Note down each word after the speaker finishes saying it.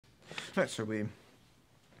Right, so we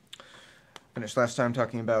finished last time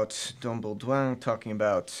talking about Dom Baudouin,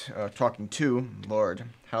 talking to Lord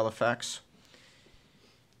Halifax,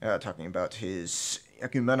 talking about his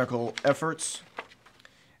ecumenical efforts,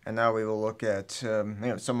 and now we will look at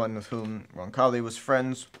someone with whom Roncalli was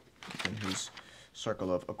friends, in whose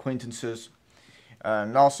circle of acquaintances,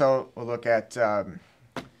 and also we'll look at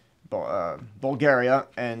Bulgaria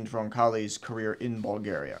and Roncalli's career in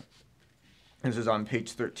Bulgaria. This is on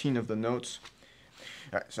page 13 of the notes.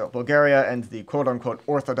 All right, so Bulgaria and the quote-unquote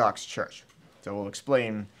Orthodox Church. So we'll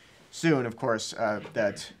explain soon, of course,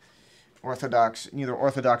 that neither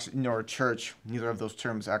Orthodox nor Church, neither of those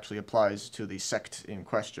terms actually applies to the sect in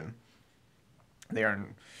question. They are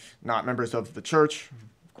not members of the Church,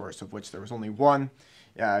 of course, of which there was only one.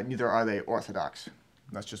 Neither are they Orthodox.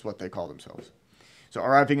 That's just what they call themselves. So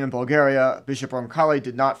arriving in Bulgaria, Bishop Roncalli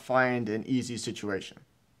did not find an easy situation.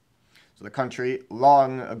 So the country,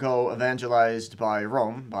 long ago evangelized by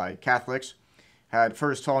Rome, by Catholics, had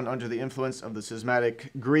first fallen under the influence of the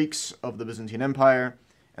schismatic Greeks of the Byzantine Empire,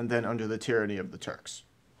 and then under the tyranny of the Turks.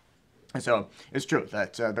 And so it's true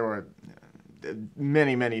that there were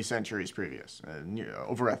many, many centuries previous,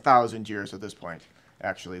 over 1,000 years at this point,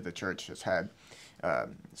 actually, the Church has had a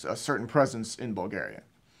certain presence in Bulgaria.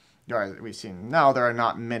 We've seen now there are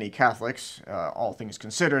not many Catholics, all things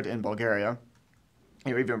considered, in Bulgaria.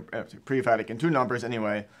 Even pre-Vatican II numbers,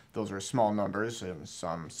 anyway, those are small numbers,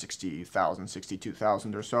 some 60,000,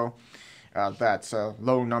 62,000 or so. That's a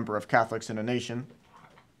low number of Catholics in a nation.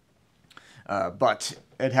 But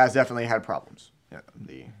it has definitely had problems.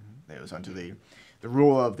 It was under the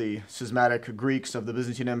rule of the schismatic Greeks of the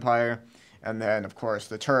Byzantine Empire, and then, of course,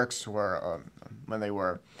 the Turks were, when they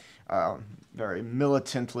were very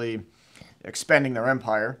militantly expanding their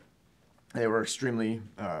empire, they were extremely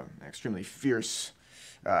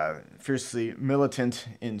fiercely militant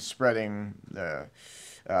in spreading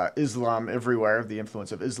Islam everywhere, the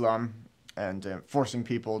influence of Islam, and forcing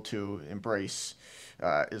people to embrace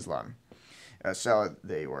Islam. So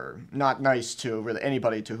they were not nice to really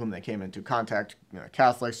anybody to whom they came into contact.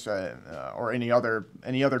 Catholics or any other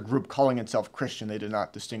group calling itself Christian, they did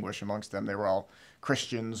not distinguish amongst them. They were all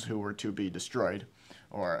Christians who were to be destroyed,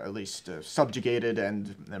 or at least subjugated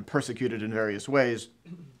and persecuted in various ways.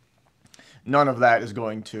 None of that is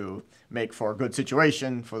going to make for a good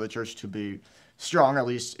situation for the Church to be strong, at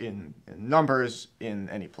least in numbers, in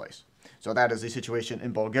any place. So that is the situation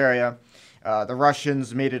in Bulgaria. The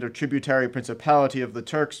Russians made it a tributary principality of the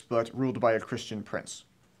Turks, but ruled by a Christian prince.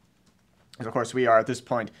 And of course, we are at this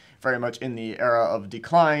point very much in the era of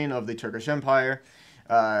decline of the Turkish Empire.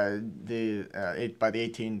 By the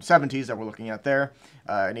 1870s that we're looking at there,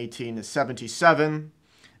 in 1877,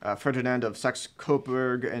 Ferdinand of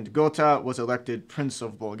Saxe-Coburg and Gotha was elected Prince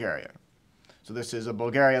of Bulgaria. So this is a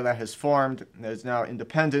Bulgaria that has formed, that is now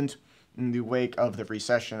independent in the wake of the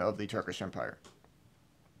recession of the Turkish Empire.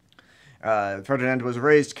 Ferdinand was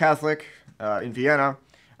raised Catholic in Vienna,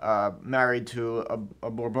 married to a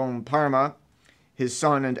Bourbon Parma. His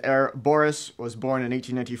son and heir Boris was born in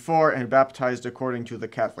 1894 and baptized according to the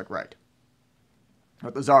Catholic rite.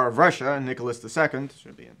 But the Tsar of Russia, Nicholas II,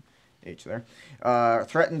 should be an H there,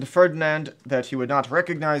 threatened Ferdinand that he would not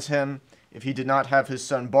recognize him if he did not have his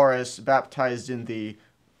son Boris baptized in the,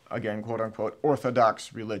 again, quote-unquote,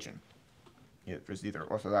 Orthodox religion. It was neither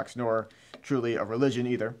Orthodox nor truly a religion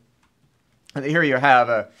either. And here you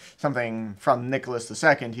have something from Nicholas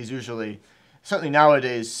II. He's usually, certainly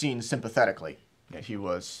nowadays, seen sympathetically. He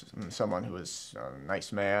was someone who was a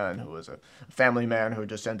nice man, who was a family man who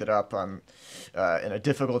just ended up in a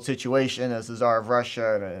difficult situation as the Tsar of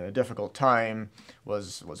Russia in a difficult time,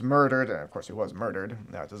 was murdered, and of course he was murdered.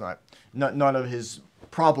 That does none of his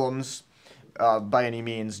problems by any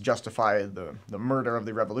means justify the murder of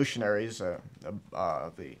the revolutionaries,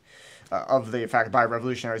 by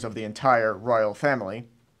revolutionaries of the entire royal family.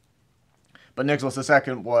 But Nicholas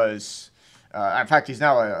II was, in fact, he's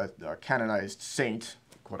now a canonized saint,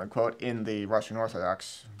 quote unquote, in the Russian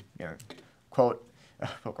Orthodox, quote,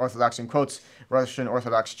 Orthodox in quotes, Russian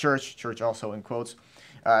Orthodox Church also in quotes.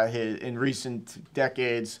 In recent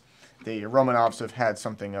decades, the Romanovs have had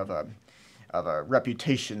something of a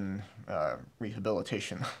reputation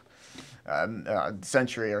rehabilitation, a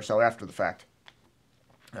century or so after the fact.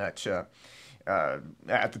 At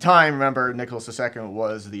the time, remember, Nicholas II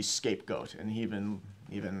was the scapegoat, and he even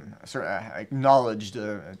acknowledged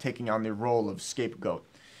taking on the role of scapegoat,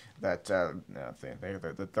 that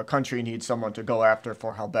the country needs someone to go after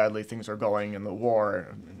for how badly things are going in the war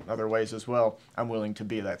and in other ways as well. I'm willing to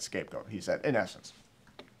be that scapegoat, he said, in essence.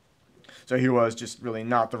 So he was just really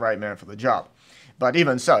not the right man for the job. But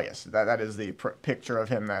even so, yes, that is the picture of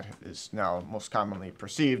him that is now most commonly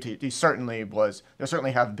perceived. He certainly was. There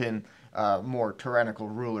certainly have been more tyrannical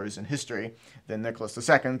rulers in history than Nicholas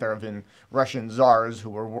II. There have been Russian czars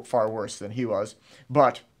who were far worse than he was,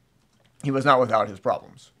 but he was not without his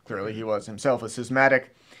problems. Clearly, he was himself a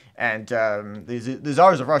schismatic, and the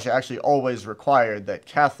czars of Russia actually always required that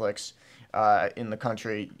Catholics in the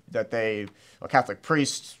country, Catholic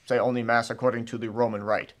priests say only Mass according to the Roman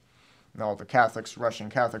Rite. All the Catholics, Russian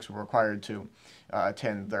Catholics, were required to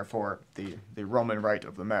attend, therefore, the Roman Rite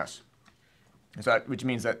of the Mass. Which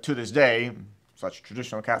means that to this day, such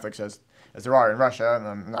traditional Catholics as there are in Russia, and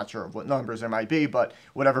I'm not sure of what numbers there might be, but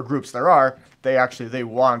whatever groups there are, they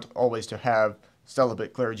want always to have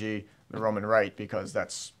celibate clergy, the Roman Rite, because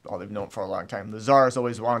that's all they've known for a long time. The Tsars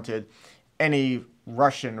always wanted any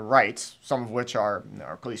Russian rites, some of which are,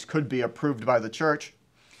 or at least could be approved by the Church,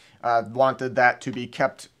 wanted that to be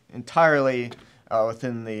kept entirely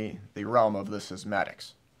within the realm of the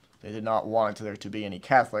schismatics. They did not want there to be any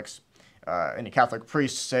Catholic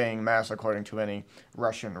priests saying Mass according to any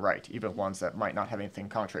Russian rite, even ones that might not have anything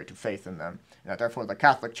contrary to faith in them. And that therefore the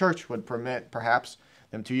Catholic Church would permit, perhaps,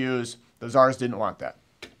 them to use. The Tsars didn't want that.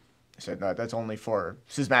 They said that's only for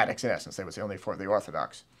schismatics, in essence. They would say only for the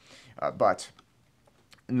Orthodox. But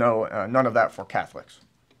no, none of that for Catholics.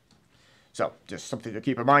 So, just something to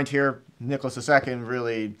keep in mind here. Nicholas II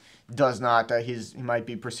really does not, he might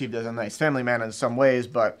be perceived as a nice family man in some ways,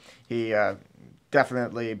 but he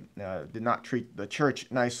definitely did not treat the Church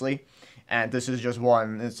nicely. And this is just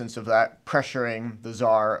one instance of that, pressuring the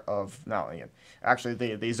Tsar of,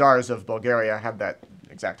 actually the Tsars of Bulgaria have that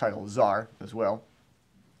exact title, Tsar, as well.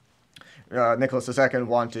 Nicholas II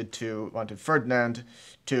wanted Ferdinand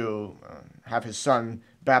to have his son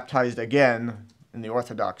baptized again in the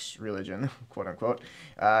Orthodox religion, quote unquote,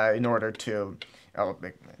 in order to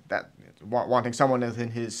wanting someone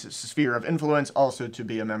within his sphere of influence also to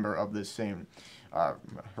be a member of this same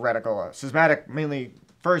heretical, schismatic, mainly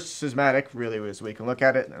first schismatic, really, as we can look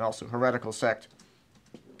at it, and also heretical sect.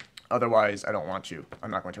 Otherwise, I don't want you.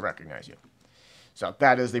 I'm not going to recognize you. So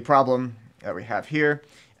that is the problem that we have here.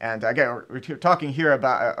 And again, we're talking here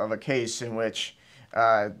about of a case in which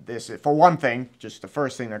for one thing, just the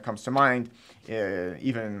first thing that comes to mind, is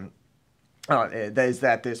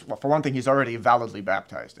that for one thing, he's already validly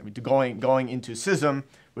baptized. I mean, going into schism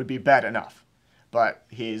would be bad enough, but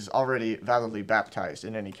he's already validly baptized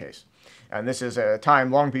in any case. And this is a time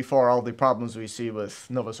long before all the problems we see with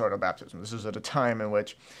Novus Ordo baptism. This is at a time in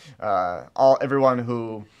which everyone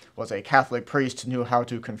who was a Catholic priest knew how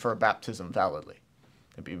to confer baptism validly.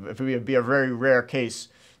 It would be a very rare case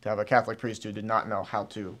to have a Catholic priest who did not know how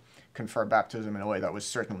to confer baptism in a way that was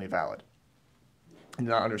certainly valid, and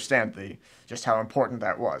did not understand just how important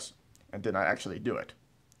that was, and did not actually do it.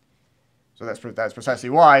 So that's precisely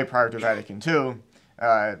why, prior to Vatican II,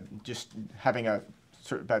 just having a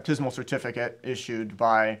baptismal certificate issued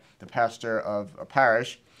by the pastor of a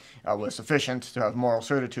parish was sufficient to have moral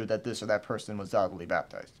certitude that this or that person was validly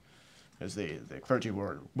baptized. Because the clergy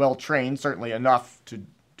were well trained, certainly enough to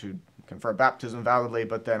confer baptism validly,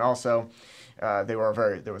 but then also there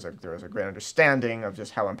was a great understanding of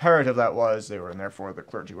just how imperative that was. And therefore the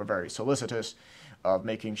clergy were very solicitous of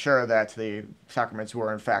making sure that the sacraments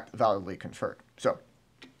were in fact validly conferred. So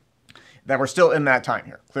that we're still in that time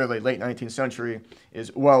here. Clearly, late 19th century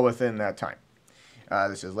is well within that time.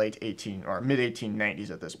 This is late mid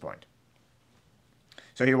 1890s at this point.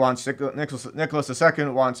 So he wants Nicholas II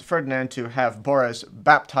wants Ferdinand to have Boris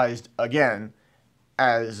baptized again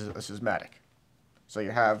as a schismatic. So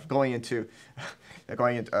you have abandoning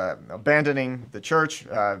the Church,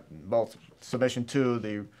 both submission to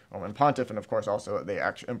the Roman Pontiff, and of course also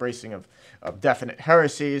the embracing of definite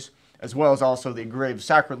heresies, as well as also the grave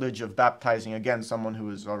sacrilege of baptizing again someone who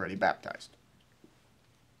is already baptized.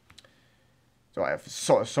 So I have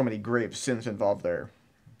so many grave sins involved there.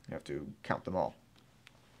 You have to count them all.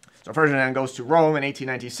 So Ferdinand goes to Rome in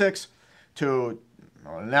 1896 in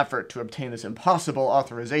an effort to obtain this impossible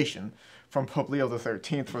authorization from Pope Leo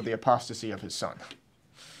XIII for the apostasy of his son.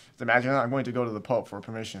 Just imagine, I'm going to go to the Pope for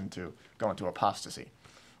permission to go into apostasy,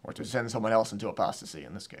 or to send someone else into apostasy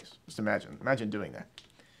in this case. Just imagine doing that.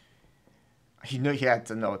 He knew he had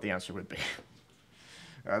to know what the answer would be.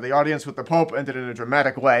 The audience with the Pope ended in a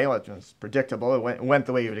dramatic way. Well, it was predictable. It went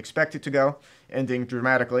the way you would expect it to go, ending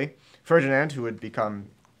dramatically. Ferdinand, who would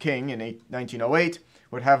become king in 1908,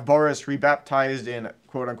 would have Boris rebaptized in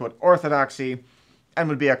quote-unquote orthodoxy and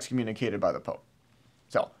would be excommunicated by the Pope.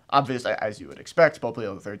 So, obviously, as you would expect, Pope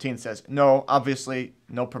Leo XIII says, no, obviously,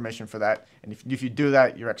 no permission for that, and if you do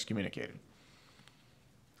that, you're excommunicated.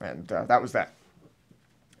 And that was that.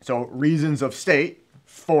 So reasons of state,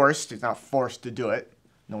 forced, he's not forced to do it.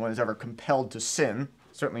 No one is ever compelled to sin,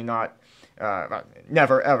 certainly not,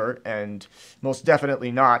 never ever, and most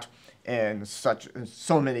definitely not in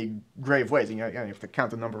so many grave ways. You have to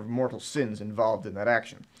count the number of mortal sins involved in that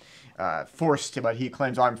action. Forced, but he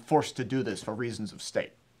claims, I'm forced to do this for reasons of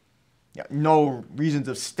state. Yeah, no reasons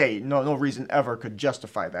of state, no reason ever could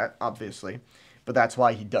justify that, obviously, but that's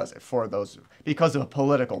why he does it, because of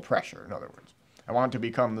political pressure, in other words. I want to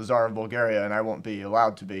become the Tsar of Bulgaria, and I won't be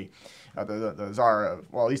allowed to be. The Tsar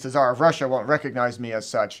at least the Tsar of Russia won't recognize me as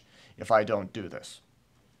such if I don't do this.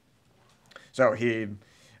 So he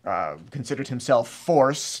considered himself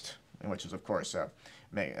forced, which is, of course,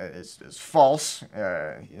 is false.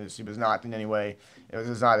 He was not in any way, it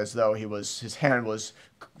was not as though his hand was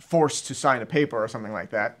forced to sign a paper or something like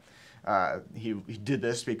that. He did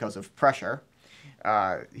this because of pressure.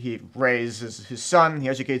 He raises his son, he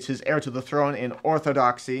educates his heir to the throne in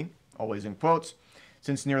orthodoxy, always in quotes,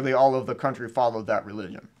 since nearly all of the country followed that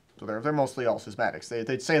religion. So they're mostly all schismatics.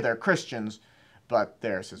 They'd say they're Christians, but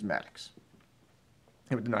they're schismatics.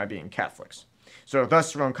 They would deny being Catholics. So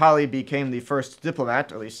thus Roncalli became the first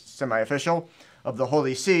diplomat, at least semi-official, of the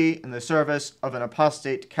Holy See in the service of an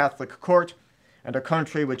apostate Catholic court and a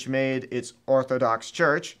country which made its Orthodox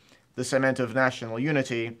Church the cement of national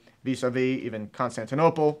unity, vis-a-vis even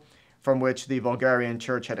Constantinople, from which the Bulgarian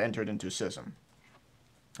Church had entered into schism.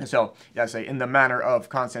 And so, in the manner of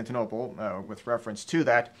Constantinople, with reference to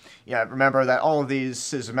that, remember that all of these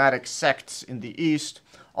schismatic sects in the East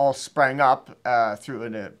all sprang up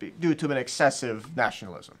due to an excessive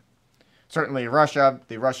nationalism. Certainly Russia,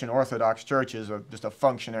 the Russian Orthodox Church, is just a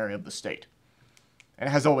functionary of the state. And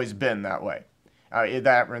it has always been that way.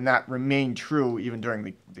 That remained true even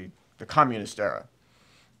during the communist era.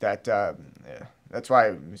 That's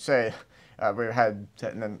why we say, we had,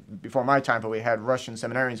 and then before my time, but we had Russian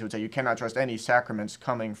seminarians who would say you cannot trust any sacraments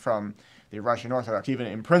coming from the Russian Orthodox. Even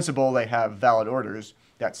in principle, they have valid orders,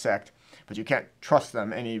 that sect, but you can't trust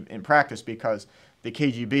them in practice because the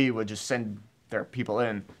KGB would just send their people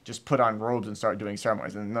in, just put on robes and start doing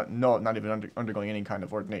ceremonies, and not even undergoing any kind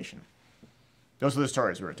of ordination. Those are the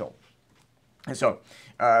stories we were told. And so,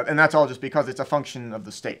 and that's all just because it's a function of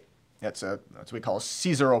the state. That's what we call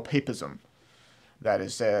Caesaropapism. That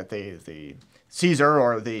is, the Caesar,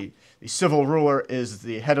 or the civil ruler, is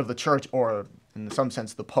the head of the church, or in some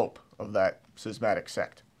sense the pope of that schismatic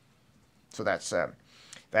sect. So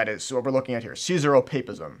that is what we're looking at here.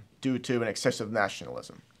 Caesaropapism, due to an excessive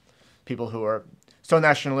nationalism. People who are so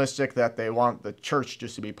nationalistic that they want the church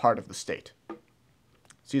just to be part of the state.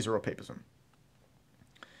 Caesaropapism.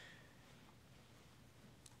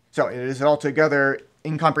 So it is altogether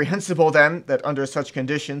incomprehensible, then, that under such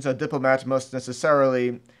conditions a diplomat must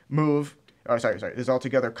necessarily move. It is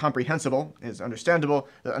altogether comprehensible, it is understandable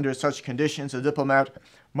that under such conditions a diplomat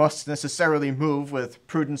must necessarily move with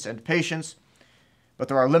prudence and patience, but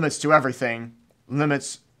there are limits to everything,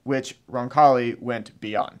 limits which Roncalli went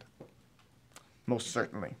beyond. Most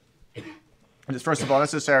certainly. It is first of all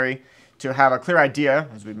necessary to have a clear idea,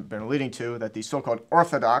 as we've been alluding to, that the so-called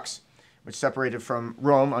Orthodox, which separated from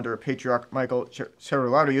Rome under Patriarch Michael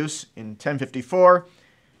Cerularius in 1054,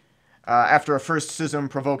 after a first schism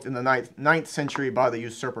provoked in the 9th century by the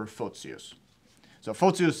usurper Photius. So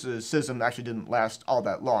Photius' schism actually didn't last all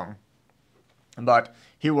that long, but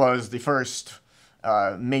he was the first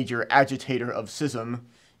major agitator of schism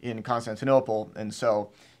in Constantinople, and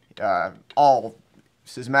so all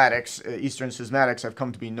schismatics, Eastern schismatics, have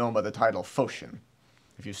come to be known by the title Phocian.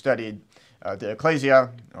 If you studied the Ecclesia,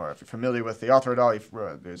 or if you're familiar with the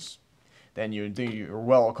Orthodox, then you're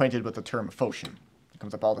well acquainted with the term Phocian. It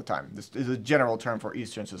comes up all the time. This is a general term for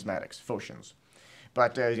Eastern schismatics, Phocians.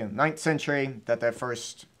 But in the 9th century, that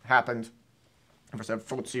first happened. First had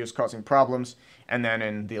Photius causing problems, and then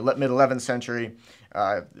in the mid-11th century,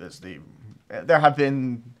 there have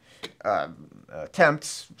been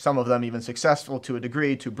attempts, some of them even successful to a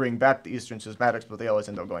degree, to bring back the Eastern schismatics, but they always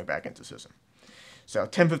end up going back into schism. So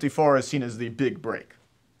 1054 is seen as the big break.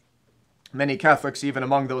 Many Catholics, even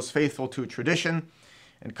among those faithful to tradition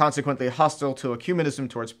and consequently hostile to ecumenism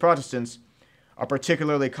towards Protestants, are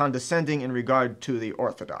particularly condescending in regard to the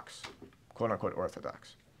Orthodox, quote-unquote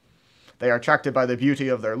Orthodox. They are attracted by the beauty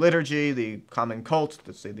of their liturgy, the common cult,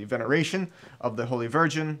 let's say the veneration of the Holy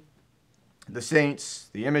Virgin, the saints,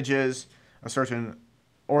 the images, a certain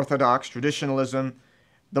Orthodox traditionalism,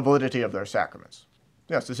 the validity of their sacraments.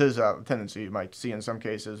 Yes, this is a tendency you might see in some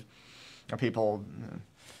cases of people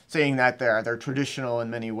saying that they're traditional in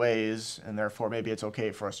many ways, and therefore maybe it's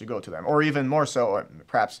okay for us to go to them. Or even more so, or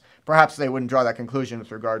perhaps they wouldn't draw that conclusion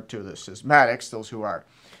with regard to the schismatics, those who are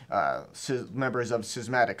members of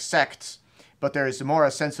schismatic sects. But there is more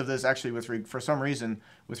a sense of this actually for some reason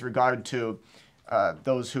with regard to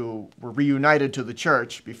those who were reunited to the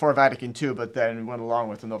church before Vatican II, but then went along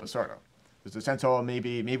with the Novus Ordo. There's a sense, oh,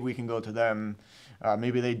 maybe we can go to them.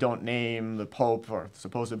 Maybe they don't name the Pope or the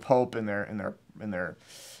supposed Pope during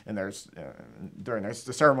the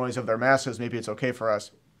ceremonies of their masses. Maybe it's okay for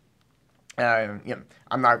us. I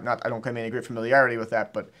don't claim any great familiarity with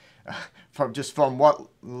that, but from what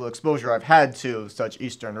little exposure I've had to such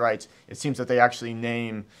Eastern rites, it seems that they actually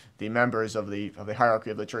name the members of the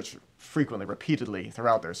hierarchy of the church frequently, repeatedly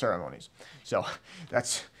throughout their ceremonies. So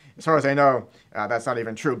that's, as far as I know, that's not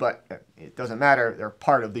even true, but it doesn't matter. They're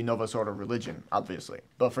part of the Novus Ordo religion, obviously.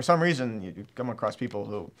 But for some reason, you come across people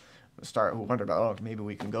who wonder about, oh, maybe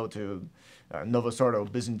we can go to Novus Ordo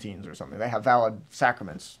Byzantines or something. They have valid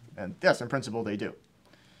sacraments, and yes, in principle they do.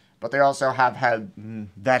 But they also have had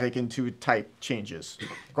Vatican II type changes.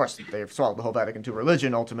 Of course, they've swallowed the whole Vatican II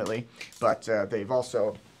religion ultimately, but they've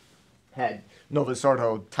also had Novus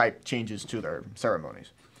Ordo type changes to their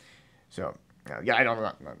ceremonies. So, I don't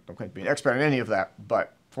claim to be an expert in any of that,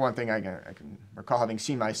 but for one thing, I can recall having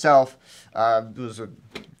seen myself,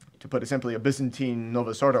 to put it simply, a Byzantine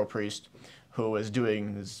Novus Ordo priest who was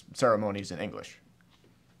doing his ceremonies in English.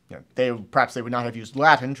 Perhaps they would not have used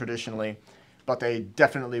Latin traditionally, but they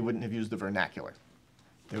definitely wouldn't have used the vernacular.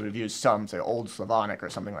 They would have used some, say, Old Slavonic or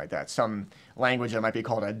something like that, some language that might be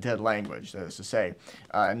called a dead language, that is to say,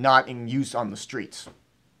 not in use on the streets.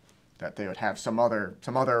 That they would have some other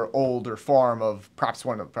older form of perhaps the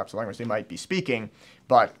language they might be speaking,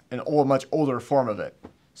 but an much older form of it,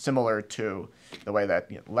 similar to the way that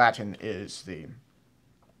Latin is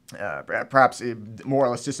perhaps more or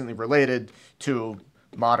less distantly related to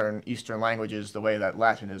modern Eastern languages, the way that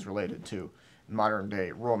Latin is related to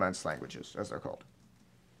modern-day Romance languages, as they're called.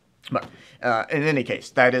 But in any case,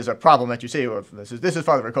 that is a problem that you see. This is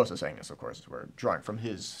Father Ricosa saying this, of course. We're drawing from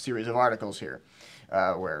his series of articles here,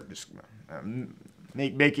 where just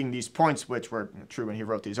making these points, which were true when he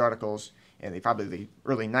wrote these articles in probably the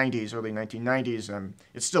early 1990s.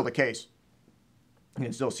 It's still the case. You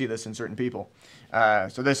can still see this in certain people.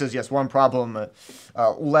 So this is, yes, one problem,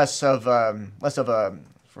 less of a,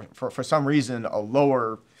 for some reason, a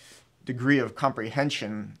lower degree of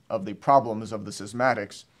comprehension of the problems of the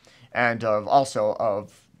schismatics, and also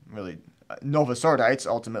of really Novus Ordites,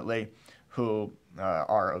 ultimately, who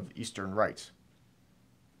are of Eastern rites.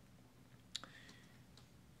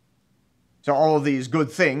 So all of these good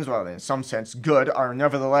things, well, in some sense good, are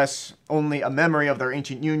nevertheless only a memory of their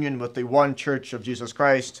ancient union with the one Church of Jesus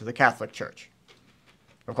Christ, the Catholic Church.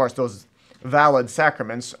 Of course, those valid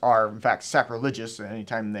sacraments are, in fact, sacrilegious.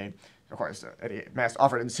 Anytime of course, any Mass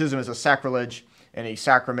offered in schism is a sacrilege. Any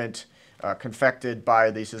sacrament confected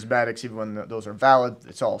by the schismatics, even when those are valid,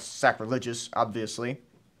 it's all sacrilegious, obviously.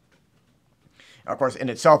 Of course, in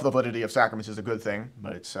itself, the validity of sacraments is a good thing,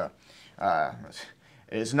 but it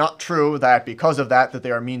is not true that because of that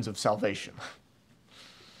they are means of salvation.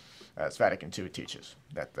 As Vatican II teaches,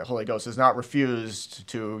 that the Holy Ghost has not refused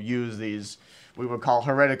to use these, we would call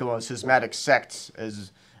heretical and schismatic sects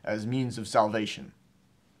as means of salvation.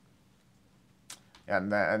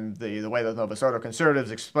 And the way that Novus Ordo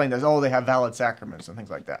conservatives explain as, they have valid sacraments and things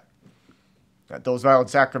like that. That those valid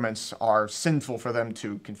sacraments are sinful for them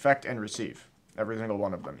to confect and receive, every single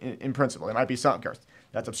one of them, in principle. There might be some, of course.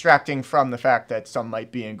 That's abstracting from the fact that some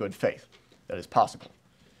might be in good faith. That is possible.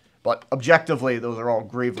 But objectively, those are all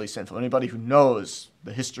gravely sinful. Anybody who knows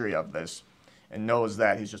the history of this and knows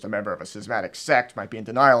that he's just a member of a schismatic sect, might be in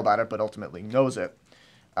denial about it, but ultimately knows it,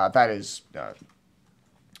 that is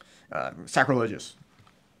sacrilegious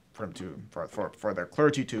for their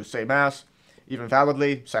clergy to say Mass, even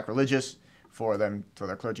validly, sacrilegious for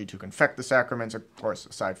their clergy to confect the sacraments, of course,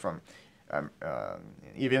 aside from,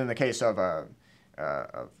 even in the case of a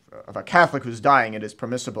Catholic who's dying, it is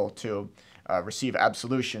permissible to receive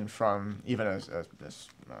absolution from even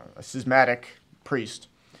a schismatic priest.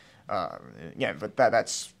 But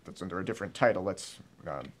that's under a different title. Let's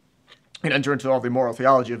enter into all the moral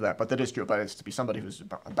theology of that, but that is true. But it's to be somebody who's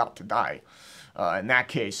about to die. In that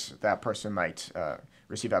case, that person might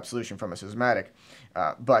receive absolution from a schismatic.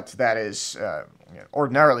 But that is,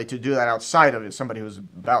 ordinarily, to do that outside of somebody who's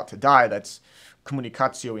about to die, that's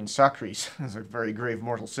communicatio in sacris. It's a very grave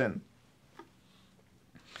mortal sin.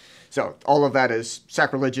 So all of that is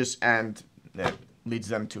sacrilegious, and it leads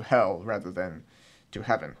them to hell rather than to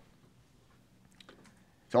heaven.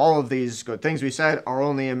 So all of these good things we said are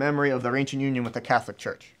only a memory of their ancient union with the Catholic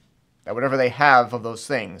Church. That whatever they have of those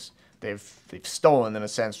things, they've stolen, in a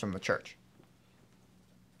sense, from the Church.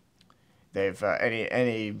 They've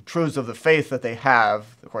any truths of the faith that they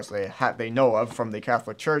have, of course, they know of from the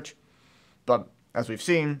Catholic Church, but as we've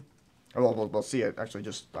seen, we'll see it actually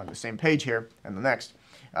just on the same page here and the next.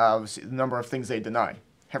 We'll see the number of things they deny,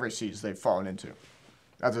 heresies they've fallen into,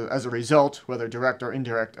 as a result, whether direct or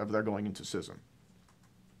indirect, of their going into schism.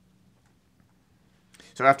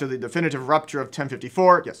 So after the definitive rupture of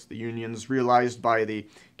 1054, yes, the unions realized by the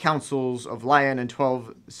councils of Lyon in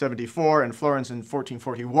 1274 and Florence in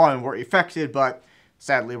 1441 were effected, but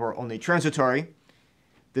sadly were only transitory.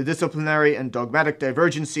 The disciplinary and dogmatic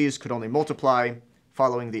divergencies could only multiply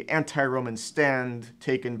following the anti-Roman stand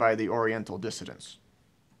taken by the Oriental dissidents.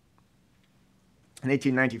 In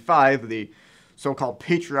 1895, the so-called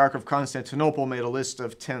Patriarch of Constantinople made a list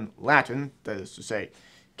of 10 Latin, that is to say,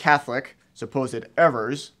 Catholic, supposed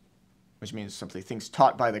errors, which means simply things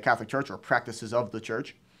taught by the Catholic Church or practices of the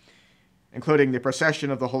Church, including the procession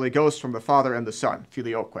of the Holy Ghost from the Father and the Son,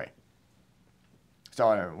 filioque.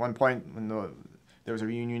 So at one point, when there was a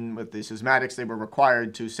reunion with the schismatics, they were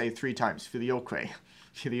required to say 3 times, filioque,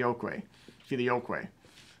 filioque, filioque,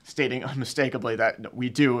 stating unmistakably that we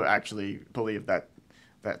do actually believe that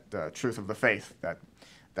truth of the faith,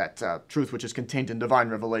 that truth which is contained in divine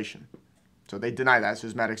revelation. So they deny that,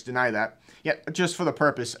 schismatics deny that, yet just for the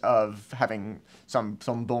purpose of having some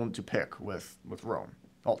bone to pick with Rome,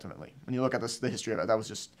 ultimately. When you look at the history of it, that was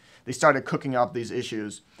just, they started cooking up these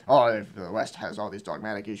issues. Oh, if the West has all these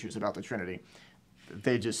dogmatic issues about the Trinity.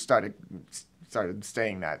 They just started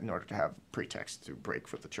saying that in order to have pretext to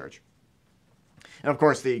break with the Church. And of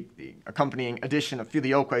course, the accompanying addition of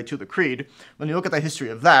filioque to the Creed, when you look at the history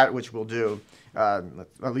of that, which we'll do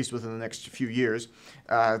at least within the next few years,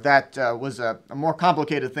 that was a more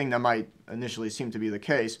complicated thing than might initially seem to be the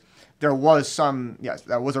case. There was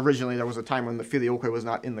there was a time when the filioque was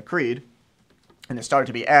not in the Creed, and it started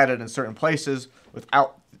to be added in certain places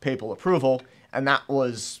without papal approval, and that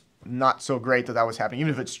was not so great that was happening.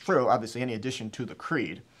 Even if it's true, obviously, any addition to the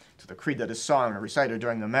Creed that is sung or recited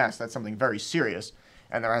during the Mass, that's something very serious,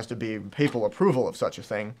 and there has to be papal approval of such a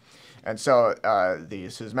thing. And so the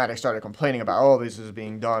schismatics started complaining about, oh, this is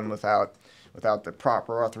being done without the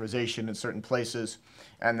proper authorization in certain places,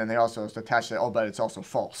 and then they also attached that, oh, but it's also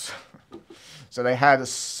false. So they had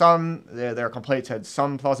their complaints had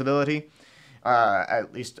some plausibility,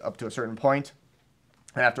 at least up to a certain point.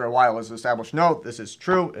 And after a while it was established, no, this is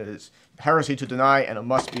true, it is heresy to deny, and it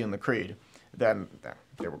must be in the Creed. Then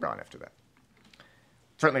they were gone after that.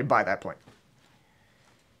 Certainly by that point.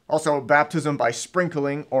 Also, baptism by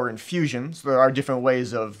sprinkling or infusion. So there are different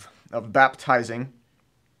ways of baptizing,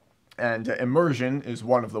 and immersion is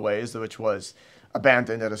one of the ways, which was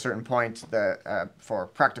abandoned at a certain point for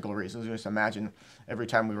practical reasons. Just imagine every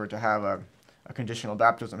time we were to have a conditional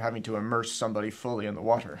baptism having to immerse somebody fully in the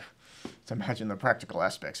water. Let's imagine the practical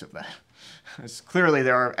aspects of that. Clearly,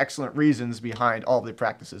 there are excellent reasons behind all the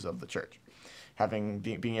practices of the Church.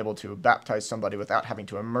 Being able to baptize somebody without having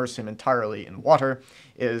to immerse him entirely in water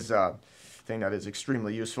is a thing that is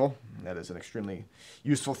extremely useful. That is an extremely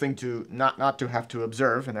useful thing to not to have to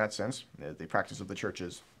observe in that sense. The practice of the Church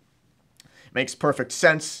makes perfect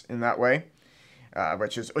sense in that way,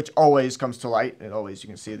 which always comes to light. You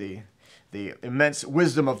can see the immense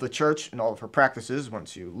wisdom of the Church in all of her practices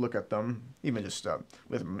once you look at them, even just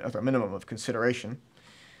with a minimum of consideration,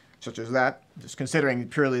 such as that. Just considering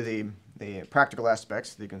purely the practical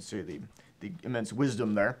aspects, you can see the immense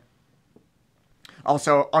wisdom there.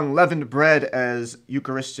 Also, unleavened bread as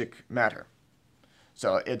Eucharistic matter.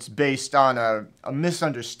 So it's based on a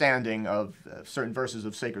misunderstanding of certain verses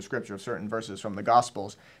of sacred scripture, of certain verses from the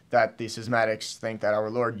Gospels, that the schismatics think that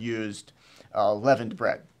our Lord used leavened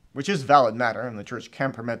bread, which is valid matter, and the Church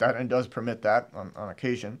can permit that, and does permit that on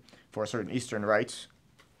occasion for certain Eastern rites.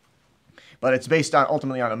 But it's based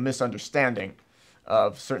ultimately on a misunderstanding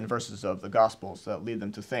of certain verses of the Gospels that lead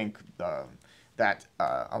them to think that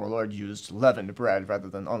our Lord used leavened bread rather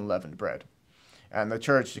than unleavened bread. And the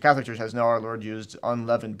Catholic Church has no, our Lord used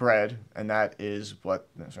unleavened bread, and that is what,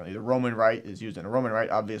 certainly the Roman Rite is used in a Roman Rite,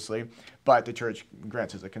 obviously, but the Church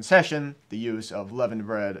grants as a concession the use of leavened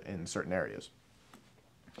bread in certain areas.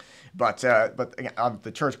 But again,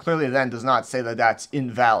 the Church clearly then does not say that that's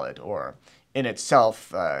invalid or in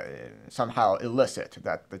itself somehow illicit,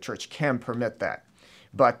 that the Church can permit that.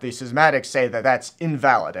 But the schismatics say that that's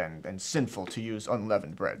invalid and sinful to use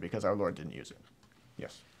unleavened bread because our Lord didn't use it.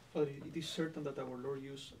 Yes? But it is certain that our Lord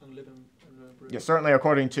used unleavened bread? Yes, certainly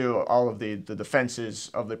according to all of the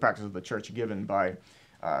defenses of the practice of the Church given by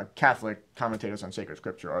Catholic commentators on sacred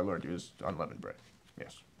scripture, our Lord used unleavened bread.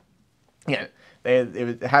 Yes. Yeah,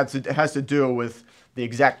 it has to do with the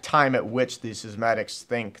exact time at which the schismatics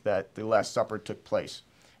think that the Last Supper took place.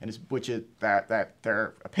 which is that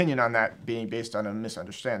their opinion on that being based on a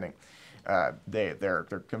misunderstanding. They're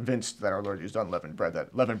convinced that our Lord used unleavened bread, that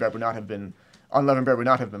unleavened bread would not have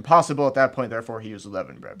been possible at that point, therefore he used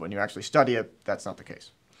leavened bread. When you actually study it, that's not the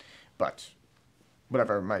case. But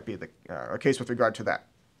whatever might be the case with regard to that.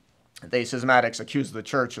 The schismatics accuse the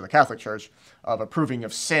Church, or the Catholic Church, of approving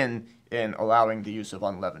of sin in allowing the use of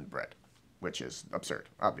unleavened bread, which is absurd,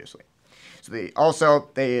 obviously. So the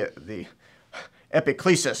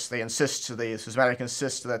epiclesis, the schismatic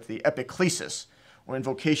insists that the epiclesis, or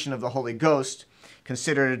invocation of the Holy Ghost, they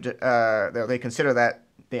insist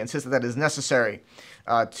that it is necessary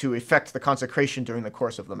to effect the consecration during the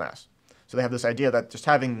course of the Mass. So they have this idea that just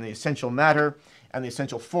having the essential matter and the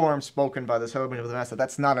essential form spoken by the celebrant of the Mass,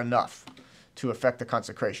 that's not enough to effect the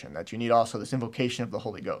consecration, that you need also this invocation of the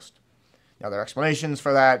Holy Ghost. Now, there are explanations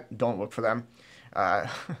for that. Don't look for them.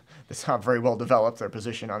 It's not very well developed, their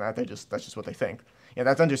position on that. That's just what they think. You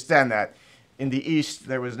have to understand that in the East,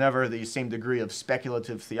 there was never the same degree of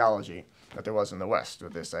speculative theology that there was in the West,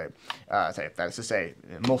 that is to say,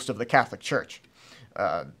 most of the Catholic Church.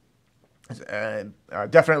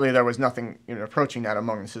 Definitely there was nothing approaching that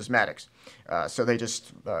among the schismatics. So they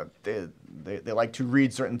just, they like to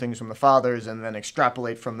read certain things from the Fathers and then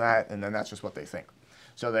extrapolate from that, and then that's just what they think.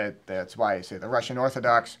 So that's why I say the Russian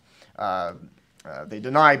Orthodox, they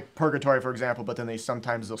deny purgatory, for example, but then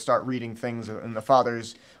they'll start reading things in the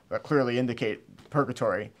Fathers that clearly indicate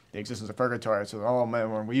purgatory, the existence of purgatory. So, oh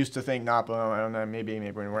man, we used to think not, but I don't know, maybe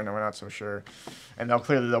we're not so sure. And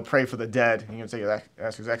they'll pray for the dead. You can say,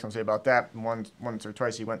 ask His Excellency about that. Once or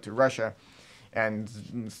twice he went to Russia, and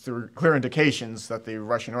through clear indications that the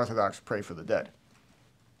Russian Orthodox pray for the dead.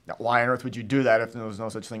 Now, why on earth would you do that if there was no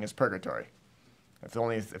such thing as purgatory? If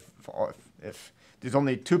there's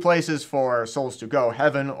only two places for souls to go,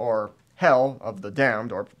 heaven or hell of the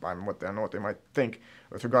damned, or I don't know what they might think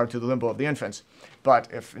with regard to the limbo of the infants. But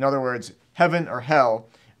if, in other words, heaven or hell,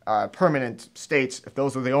 permanent states, if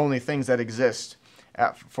those are the only things that exist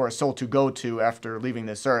for a soul to go to after leaving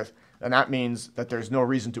this earth, then that means that there's no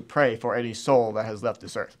reason to pray for any soul that has left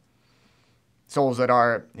this earth. Souls that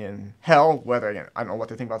are in hell, whether, again, I don't know what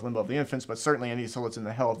they think about the limbo of the infants, but certainly any soul that's in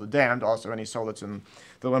the hell of the damned, also any soul that's in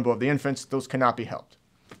the limbo of the infants, those cannot be helped.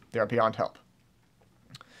 They are beyond help.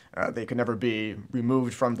 They can never be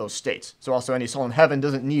removed from those states. So also any soul in heaven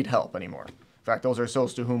doesn't need help anymore. In fact, those are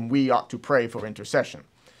souls to whom we ought to pray for intercession.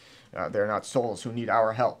 They're not souls who need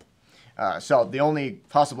our help. So the only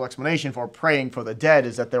possible explanation for praying for the dead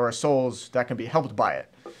is that there are souls that can be helped by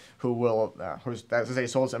it, who will, as I say,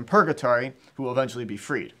 souls in purgatory, who will eventually be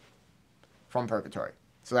freed from purgatory.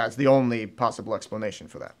 So that's the only possible explanation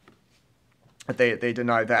for that. But they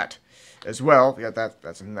deny that as well. Yeah,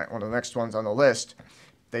 that's one of the next ones on the list.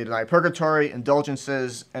 They deny purgatory,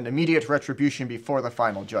 indulgences, and immediate retribution before the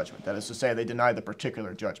final judgment. That is to say, they deny the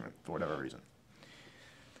particular judgment for whatever reason.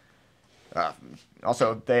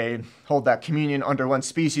 Also, they hold that communion under one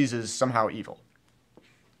species is somehow evil.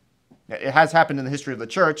 It has happened in the history of the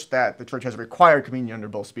Church that the Church has required communion under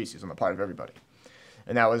both species on the part of everybody.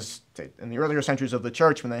 And that was in the earlier centuries of the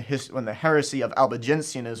Church when the heresy of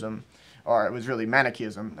Albigensianism, or it was really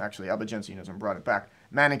Manichaeism, actually Albigensianism brought it back.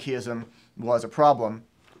 Manichaeism was a problem.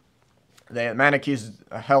 The Manichaeans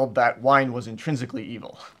held that wine was intrinsically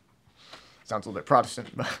evil. Sounds a little bit Protestant,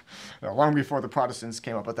 but long before the Protestants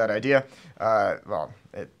came up with that idea, not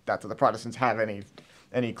that the Protestants have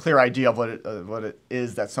any clear idea of what it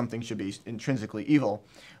is that something should be intrinsically evil,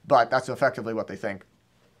 but that's effectively what they think.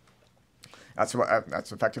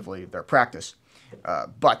 That's effectively their practice.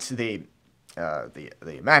 But the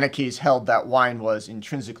Manichaeans held that wine was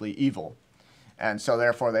intrinsically evil, and so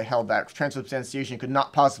therefore they held that transubstantiation could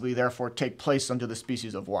not possibly therefore take place under the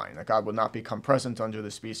species of wine, that God would not become present under the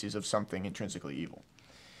species of something intrinsically evil.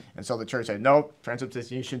 And so the Church said, no,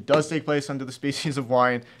 transubstantiation does take place under the species of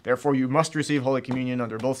wine, therefore you must receive Holy Communion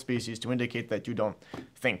under both species to indicate that you don't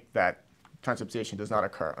think that transubstantiation does not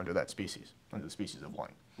occur under that species, under the species of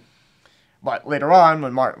wine. But later on,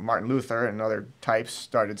 when Martin Luther and other types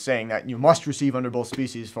started saying that you must receive under both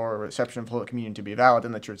species for a reception of Holy Communion to be valid,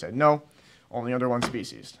 then the Church said, no, only under one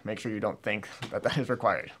species. Make sure you don't think that that is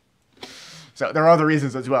required. So there are other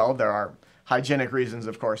reasons as well. There are hygienic reasons,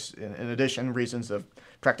 of course, in addition, reasons of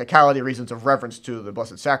practicality, reasons of reverence to the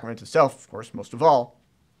Blessed Sacrament itself, of course, most of all.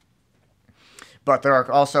 But there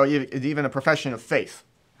are also even a profession of faith,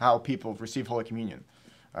 how people receive Holy Communion.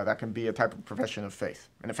 That can be a type of profession of faith,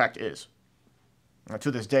 and in fact is.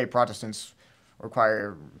 To this day, Protestants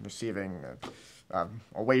require receiving a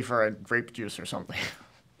wafer and grape juice or something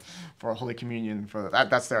for a Holy Communion.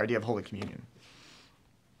 That's their idea of Holy Communion.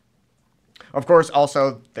 Of course,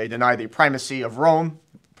 also, they deny the primacy of Rome,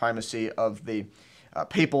 primacy of the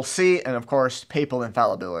papal see, and of course papal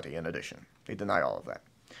infallibility in addition. They deny all of that.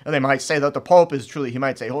 And they might say that the Pope is truly, he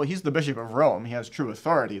might say, well, he's the Bishop of Rome, he has true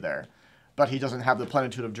authority there, but he doesn't have the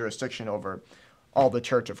plenitude of jurisdiction over all the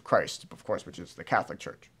Church of Christ, of course, which is the Catholic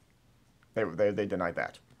Church. They denied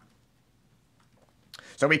that.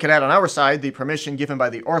 So we can add on our side the permission given by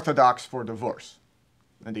the Orthodox for divorce.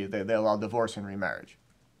 Indeed, they allow divorce and remarriage.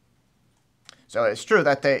 So it's true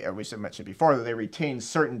that they, we mentioned before, that they retain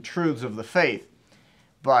certain truths of the faith,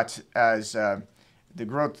 but as the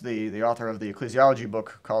author of the ecclesiology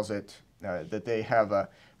book calls it, that they have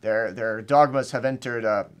their dogmas have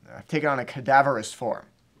taken on a cadaverous form.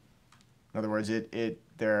 In other words,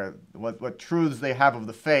 what truths they have of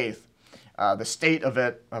the faith, the state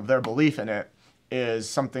of their belief in it, is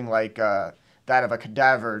something like that of a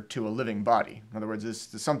cadaver to a living body. In other words,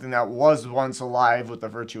 this is something that was once alive with the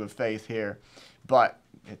virtue of faith here, but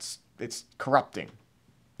it's corrupting.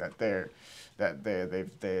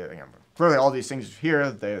 Clearly all these things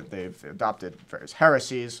here they've adopted various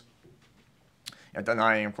heresies,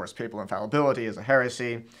 denying, of course, papal infallibility is a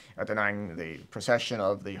heresy, denying the procession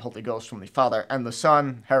of the Holy Ghost from the Father and the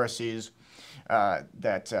Son, heresies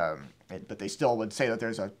but they still would say that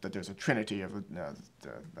there's a Trinity of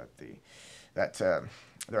that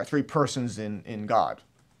there are three persons in God,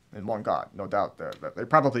 in one God, no doubt. They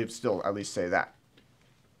probably still at least say that.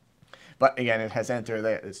 But again,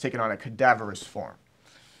 it's taken on a cadaverous form,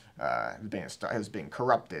 has been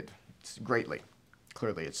corrupted greatly.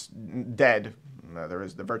 Clearly, it's dead.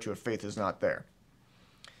 The virtue of faith is not there.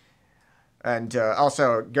 And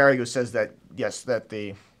also, Garrigou says that yes, that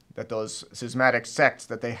those schismatic sects,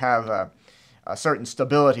 that they have a certain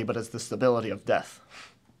stability, but it's the stability of death,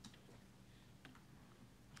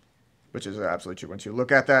 which is absolutely true. Once you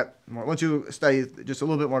look at that, once you study just a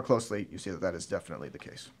little bit more closely, you see that is definitely the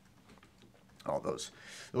case. All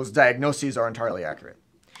those diagnoses are entirely accurate.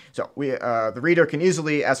 So the reader can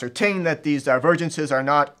easily ascertain that these divergences are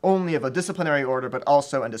not only of a disciplinary order, but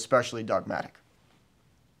also and especially dogmatic.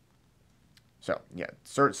 So yeah,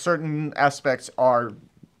 certain aspects are,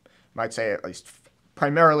 might say at least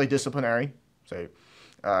primarily disciplinary, say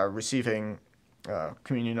receiving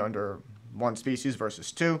communion under one species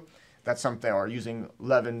versus two. That's something, or using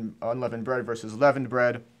unleavened bread versus leavened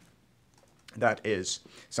bread. That is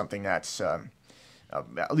something that's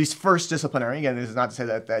at least first disciplinary. Again, this is not to say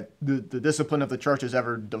that the discipline of the church is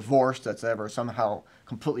ever divorced, that's ever somehow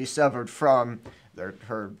completely severed from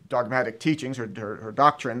her dogmatic teachings, her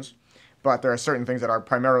doctrines. But there are certain things that are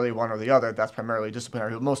primarily one or the other. That's primarily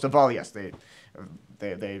disciplinary. Most of all, yes, they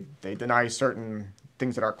deny certain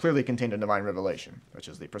things that are clearly contained in divine revelation, which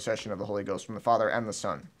is the procession of the Holy Ghost from the Father and the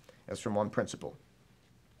Son, as from one principle.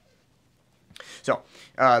 So,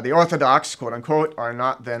 the Orthodox, quote unquote, are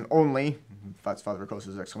not then only, that's Father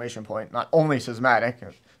Ricos's exclamation point, not only schismatic,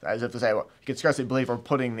 as if to say, well, you can scarcely believe we're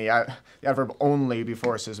putting the adverb only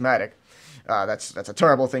before schismatic. That's a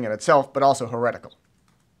terrible thing in itself, but also heretical.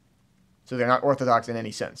 So they're not Orthodox in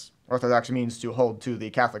any sense. Orthodox means to hold to the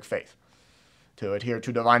Catholic faith, to adhere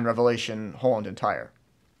to divine revelation whole and entire.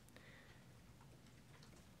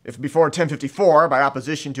 If before 1054, by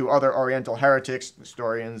opposition to other Oriental heretics,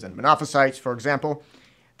 Nestorians, and Monophysites, for example,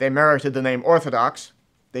 they merited the name Orthodox,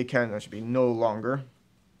 they can no longer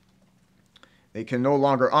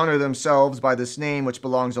honor themselves by this name, which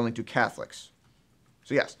belongs only to Catholics.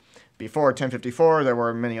 So yes, before 1054, there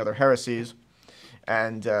were many other heresies,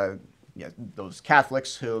 and those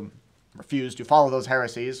Catholics who refused to follow those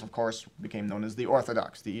heresies, of course, became known as the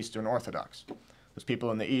Orthodox, the Eastern Orthodox. Those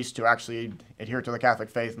people in the East who actually adhere to the Catholic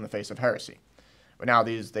faith in the face of heresy. But now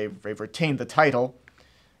they've retained the title.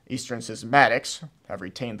 Eastern Schismatics have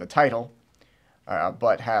retained the title,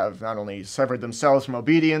 but have not only severed themselves from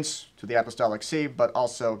obedience to the Apostolic See, but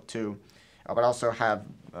also have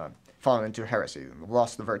fallen into heresy,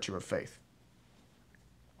 lost the virtue of faith.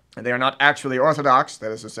 And they are not actually Orthodox,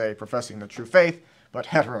 that is to say, professing the true faith, but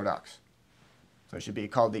heterodox. So it should be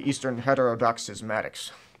called the Eastern Heterodox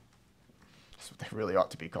Schismatics. That's what they really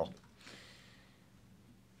ought to be called.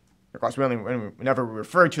 Of course, whenever we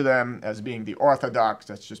refer to them as being the Orthodox,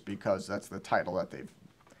 that's just because that's the title that they've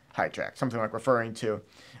hijacked. Something like referring to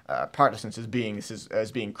Protestants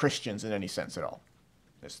as being Christians in any sense at all.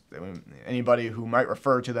 Anybody who might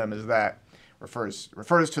refer to them as that refers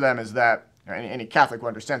to them as that. Or any Catholic who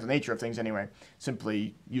understands the nature of things anyway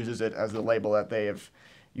simply uses it as the label that they have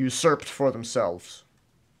usurped for themselves.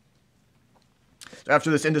 So after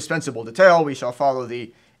this indispensable detail, we shall follow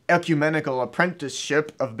the ecumenical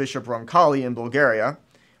apprenticeship of Bishop Roncalli in Bulgaria,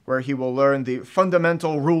 where he will learn the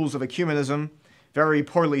fundamental rules of ecumenism, very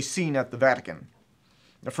poorly seen at the Vatican.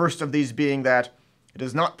 The first of these being that It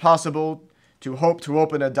is not possible to hope to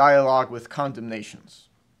open a dialogue with condemnations.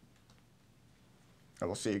 And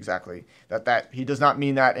we'll see exactly that he does not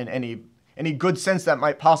mean that in any good sense that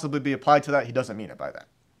might possibly be applied to that. He doesn't mean it by that.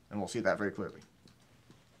 And we'll see that very clearly.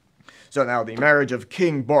 So now the marriage of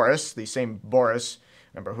King Boris, the same Boris,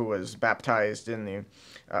 remember, who was baptized in the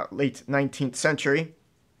late 19th century.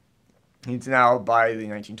 He's now, by the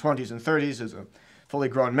 1920s and 30s, is a fully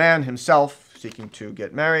grown man himself, seeking to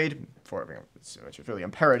get married, which is really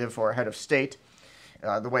imperative for a head of state,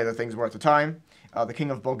 the way that things were at the time. The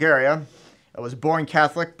King of Bulgaria was born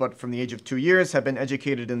Catholic, but from the age of 2 years had been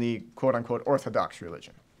educated in the quote-unquote Orthodox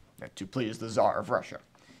religion, to please the Tsar of Russia,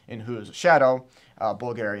 in whose shadow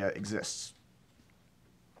Bulgaria exists.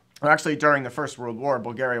 Actually, during the First World War,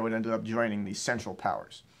 Bulgaria would end up joining the Central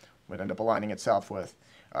Powers, would end up aligning itself with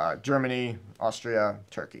Germany, Austria,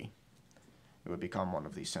 Turkey. It would become one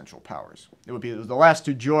of these Central Powers. It would be the last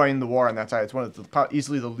to join the war on that side. It's one of the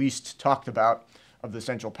easily the least talked about of the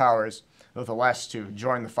Central Powers. They were the last to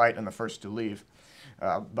join the fight and the first to leave.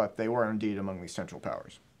 But they were indeed among the Central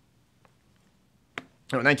Powers.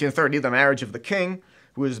 In 1930, the marriage of the king,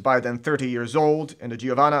 who was by then 30 years old, and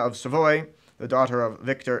Giovanna of Savoy, the daughter of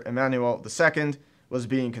Victor Emmanuel II, was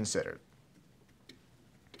being considered.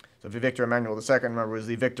 So Victor Emmanuel II, remember, was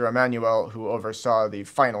the Victor Emmanuel who oversaw the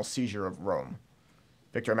final seizure of Rome.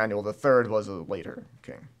 Victor Emmanuel III was a later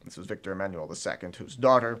king. This was Victor Emmanuel II, whose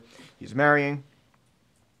daughter he's marrying.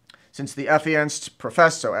 Since the affianced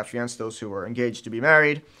professed, so affianced, those who were engaged to be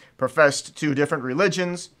married, professed two different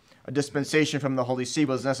religions, a dispensation from the Holy See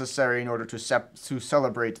was necessary in order to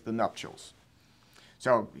celebrate the nuptials.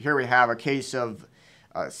 So here we have a case of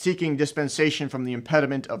seeking dispensation from the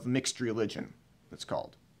impediment of mixed religion, it's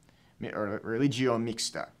called, or religio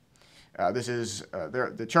mixta.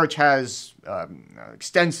 The church has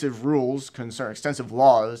extensive rules, extensive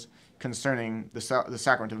laws concerning the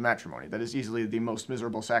sacrament of matrimony. That is easily the most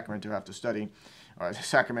miserable sacrament to have to study, or a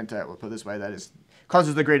sacrament, we'll put it this way, that is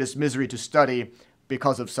causes the greatest misery to study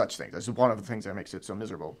because of such things. That's one of the things that makes it so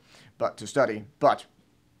miserable, to study. But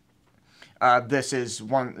this is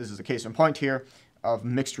a case in point here of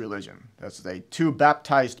mixed religion. That's two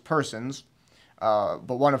baptized persons, but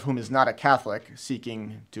one of whom is not a Catholic,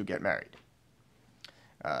 seeking to get married.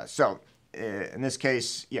 So, in this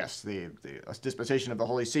case, yes, the dispensation of the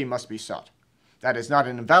Holy See must be sought. That is not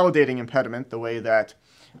an invalidating impediment the way that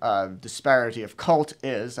disparity of cult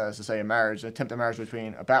is, as to say, an attempt at marriage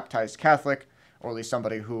between a baptized Catholic, or at least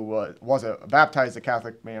somebody who was a baptized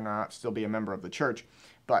Catholic, may or not still be a member of the church.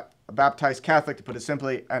 But a baptized Catholic, to put it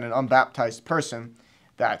simply, and an unbaptized person,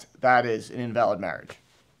 that is an invalid marriage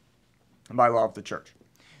by law of the church.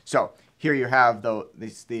 So here you have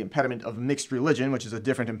the impediment of mixed religion, which is a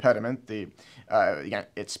different impediment. Again,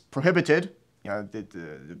 it's prohibited.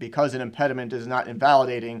 Because an impediment is not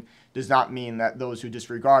invalidating does not mean that those who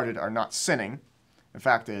disregard it are not sinning. In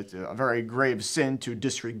fact, it's a very grave sin to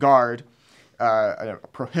disregard a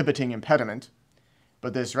prohibiting impediment.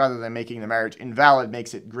 But this, rather than making the marriage invalid,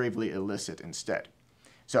 makes it gravely illicit instead.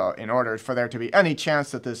 So in order for there to be any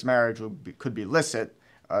chance that this marriage could be licit,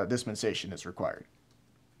 dispensation is required.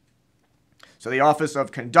 So the office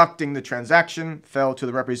of conducting the transaction fell to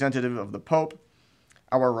the representative of the Pope,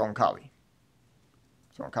 our Roncalli.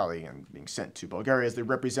 So Roncalli being sent to Bulgaria as the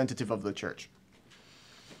representative of the church.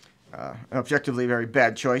 An objectively very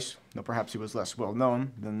bad choice, though perhaps he was less well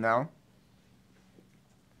known than now.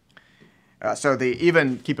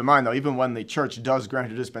 Keep in mind though, even when the church does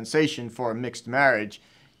grant a dispensation for a mixed marriage,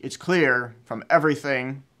 it's clear from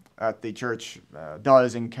everything that the church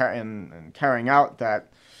does in carrying out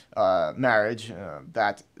that marriage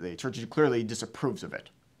that the church clearly disapproves of it.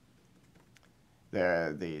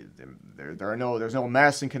 There's no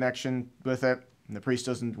mass in connection with it. And the priest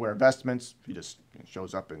doesn't wear vestments. He just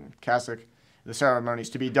shows up in cassock. The ceremony is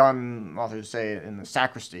to be done, authors say, in the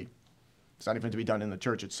sacristy. It's not even to be done in the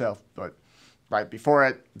church itself, but right before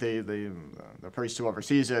it, the priest who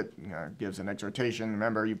oversees it gives an exhortation.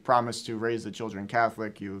 Remember, you've promised to raise the children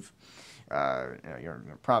Catholic. You're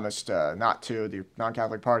promised not to, the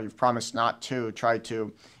non-Catholic party, you've promised not to try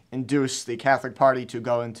to induce the Catholic party to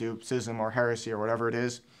go into schism or heresy or whatever it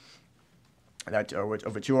is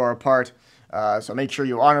of which you are a part. So make sure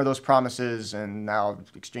you honor those promises and now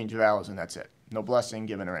exchange vows, and that's it. No blessing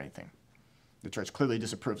given or anything. The church clearly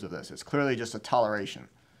disapproves of this. It's clearly just a toleration,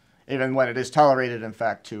 even when it is tolerated, in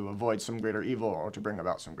fact, to avoid some greater evil or to bring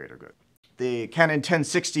about some greater good. The Canon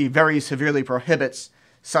 1060 very severely prohibits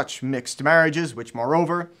such mixed marriages, which,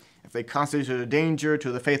 moreover, if they constitute a danger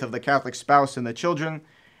to the faith of the Catholic spouse and the children,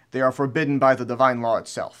 they are forbidden by the divine law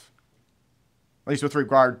itself, at least with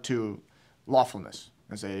regard to lawfulness.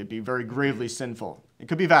 I say it'd be very gravely sinful. It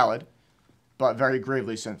could be valid, but very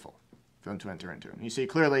gravely sinful for them to enter into. You see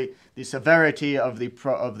clearly the severity of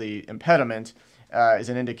the impediment is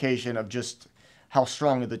an indication of just how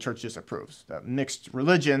strongly the church disapproves. The mixed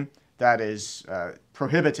religion that is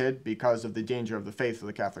prohibited because of the danger of the faith of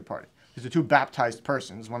the Catholic party. These are two baptized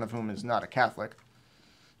persons, one of whom is not a Catholic,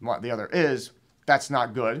 the other is. That's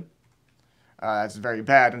not good. It's very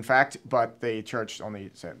bad, in fact, but the church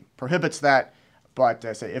only prohibits that. But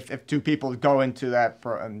say if two people go into that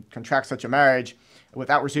and contract such a marriage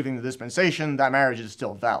without receiving the dispensation, that marriage is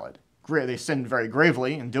still valid. They sinned very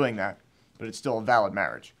gravely in doing that, but it's still a valid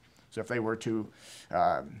marriage. So if they were to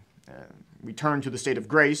return to the state of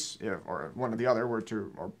grace, or one or the other were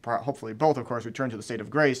to, or hopefully both, of course, return to the state of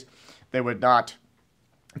grace, they would not,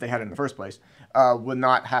 if they had it in the first place, would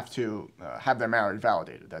not have to have their marriage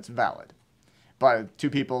validated. That's valid. But two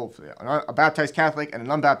people, a baptized Catholic and an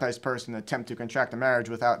unbaptized person, attempt to contract a marriage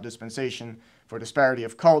without dispensation for disparity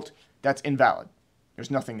of cult, that's invalid. There's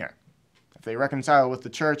nothing there. If they reconcile with the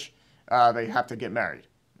church, they have to get married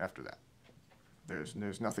after that.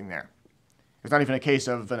 There's nothing there. There's not even a case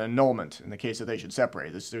of an annulment in the case that they should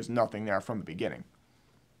separate. There's nothing there from the beginning.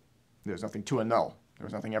 There's nothing to annul. There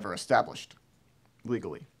was nothing ever established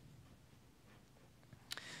legally.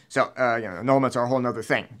 So, annulments are a whole other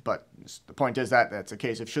thing. But the point is that that's a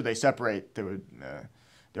case of should they separate, there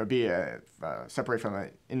would be a separate from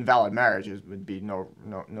an invalid marriage. There would be no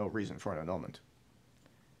reason for an annulment.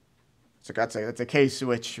 So that's a case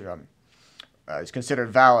which is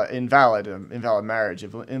considered invalid marriage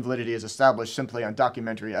if invalidity is established simply on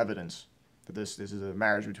documentary evidence that this is a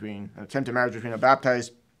marriage between an attempted marriage between a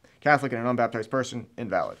baptized Catholic and an unbaptized person.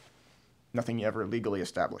 Invalid. Nothing ever legally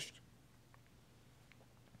established.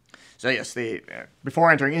 So yes, before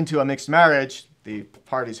entering into a mixed marriage, the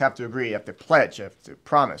parties have to agree, have to pledge, have to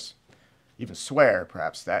promise, even swear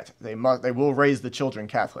perhaps, that they will raise the children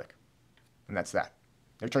Catholic, and that's that.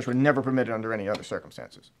 The church would never permit it under any other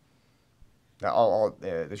circumstances.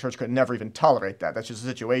 The church could never even tolerate that. That's just a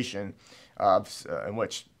situation in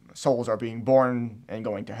which souls are being born and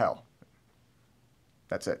going to hell.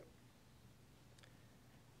 That's it.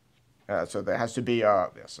 So there has to be,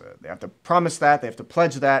 they have to promise that, they have to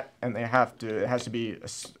pledge that, and it has to be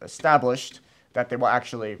established that they will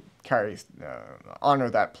actually honor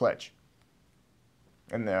that pledge.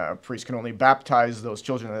 And the priest can only baptize those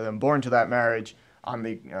children that have been born to that marriage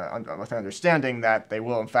with the understanding that they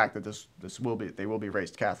will, in fact, that they will be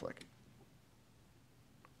raised Catholic.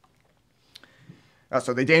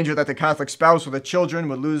 So the danger that the Catholic spouse or the children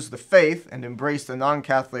would lose the faith and embrace the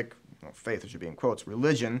non-Catholic, faith, it should be in quotes,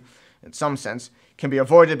 religion, in some sense, can be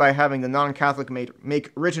avoided by having the non-Catholic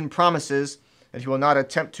make written promises that he will not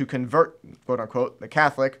attempt to convert, quote-unquote, the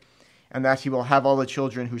Catholic, and that he will have all the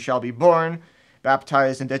children who shall be born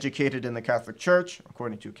baptized and educated in the Catholic Church,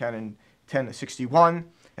 according to Canon 1061,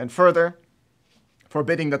 and further,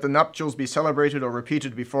 forbidding that the nuptials be celebrated or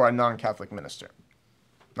repeated before a non-Catholic minister,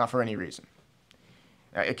 not for any reason.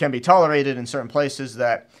 It can be tolerated in certain places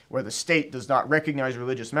where the state does not recognize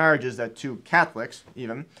religious marriages, that two Catholics,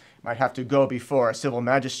 even, might have to go before a civil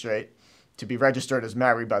magistrate to be registered as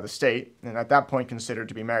married by the state, and at that point considered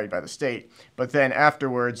to be married by the state. But then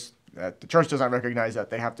afterwards, the church does not recognize that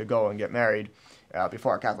they have to go and get married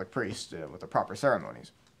before a Catholic priest with the proper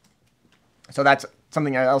ceremonies. So that's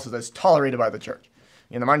something else that's tolerated by the church.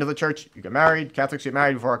 In the mind of the church, you get married, Catholics get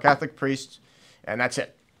married before a Catholic priest, and that's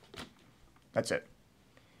it. That's it.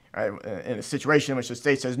 In a situation in which the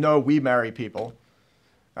state says, no, we marry people,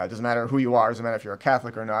 it doesn't matter who you are, it doesn't matter if you're a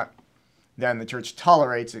Catholic or not, then the church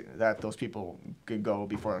tolerates that those people could go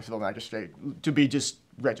before a civil magistrate to be just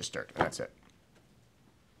registered, and that's it.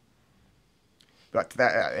 But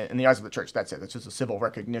in the eyes of the church, that's it. That's just a civil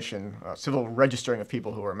recognition, civil registering of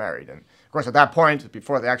people who are married. And of course, at that point,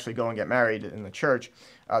 before they actually go and get married in the church,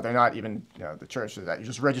 they're not even, the church is that you're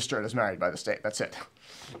just registered as married by the state. That's it.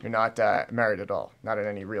 You're not married at all, not in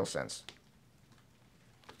any real sense.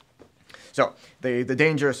 So the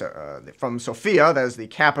danger from Sofia, that is the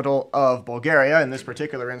capital of Bulgaria in this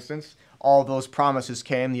particular instance, all those promises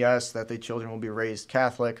came, yes, that the children will be raised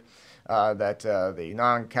Catholic, that the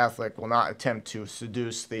non-Catholic will not attempt to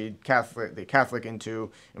seduce the Catholic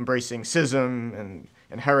into embracing schism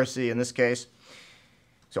and heresy in this case.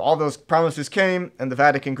 So all those promises came, and the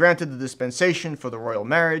Vatican granted the dispensation for the royal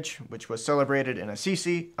marriage, which was celebrated in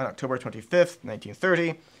Assisi on October 25th,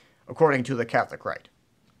 1930, according to the Catholic rite.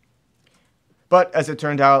 But as it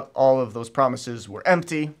turned out, all of those promises were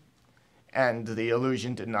empty, and the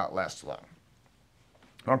illusion did not last long.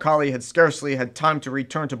 Roncalli had scarcely had time to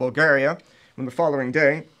return to Bulgaria when the following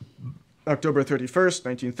day, October 31st,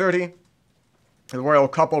 1930, The royal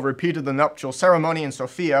couple repeated the nuptial ceremony in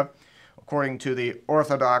Sofia, according to the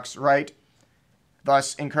Orthodox rite,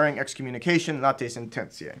 thus incurring excommunication late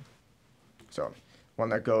sententiae. So, one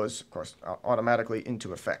that goes, of course, automatically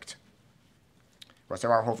into effect. Of course,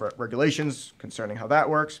 there are whole regulations concerning how that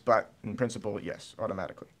works, but in principle, yes,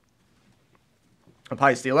 automatically.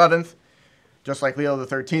 Pius XI, just like Leo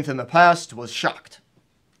XIII in the past, was shocked.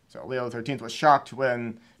 So Leo XIII was shocked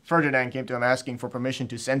when Ferdinand came to him asking for permission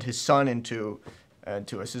to send his son into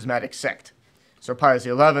a schismatic sect. So Pius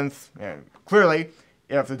XI, clearly,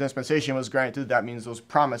 if the dispensation was granted, that means those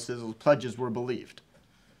promises, those pledges were believed.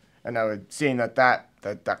 And now, seeing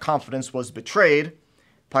that confidence was betrayed,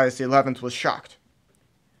 Pius XI was shocked.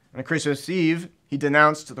 On Christmas Eve, he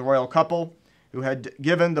denounced the royal couple who had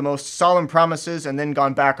given the most solemn promises and then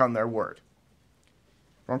gone back on their word.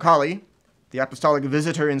 Roncalli, the apostolic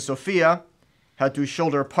visitor in Sofia, had to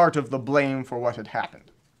shoulder part of the blame for what had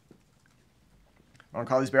happened.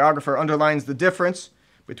 Roncalli's biographer underlines the difference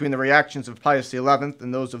between the reactions of Pius XI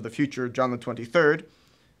and those of the future John XXIII.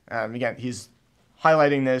 Again, he's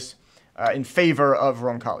highlighting this in favor of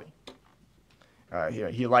Roncalli.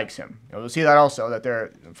 He likes him. We'll see that also,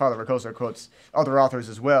 that Father Ricosa quotes other authors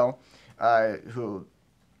as well, who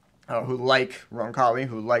like Roncalli,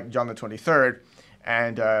 who like John XXIII,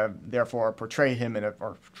 and therefore try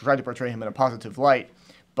to portray him in a positive light.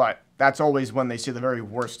 But that's always when they see the very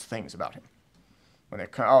worst things about him. When they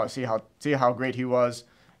see how great he was,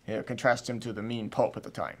 contrast him to the mean Pope at the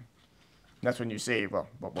time. And that's when you see,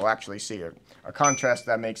 we'll actually see a contrast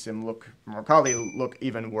that makes him Roncalli look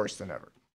even worse than ever.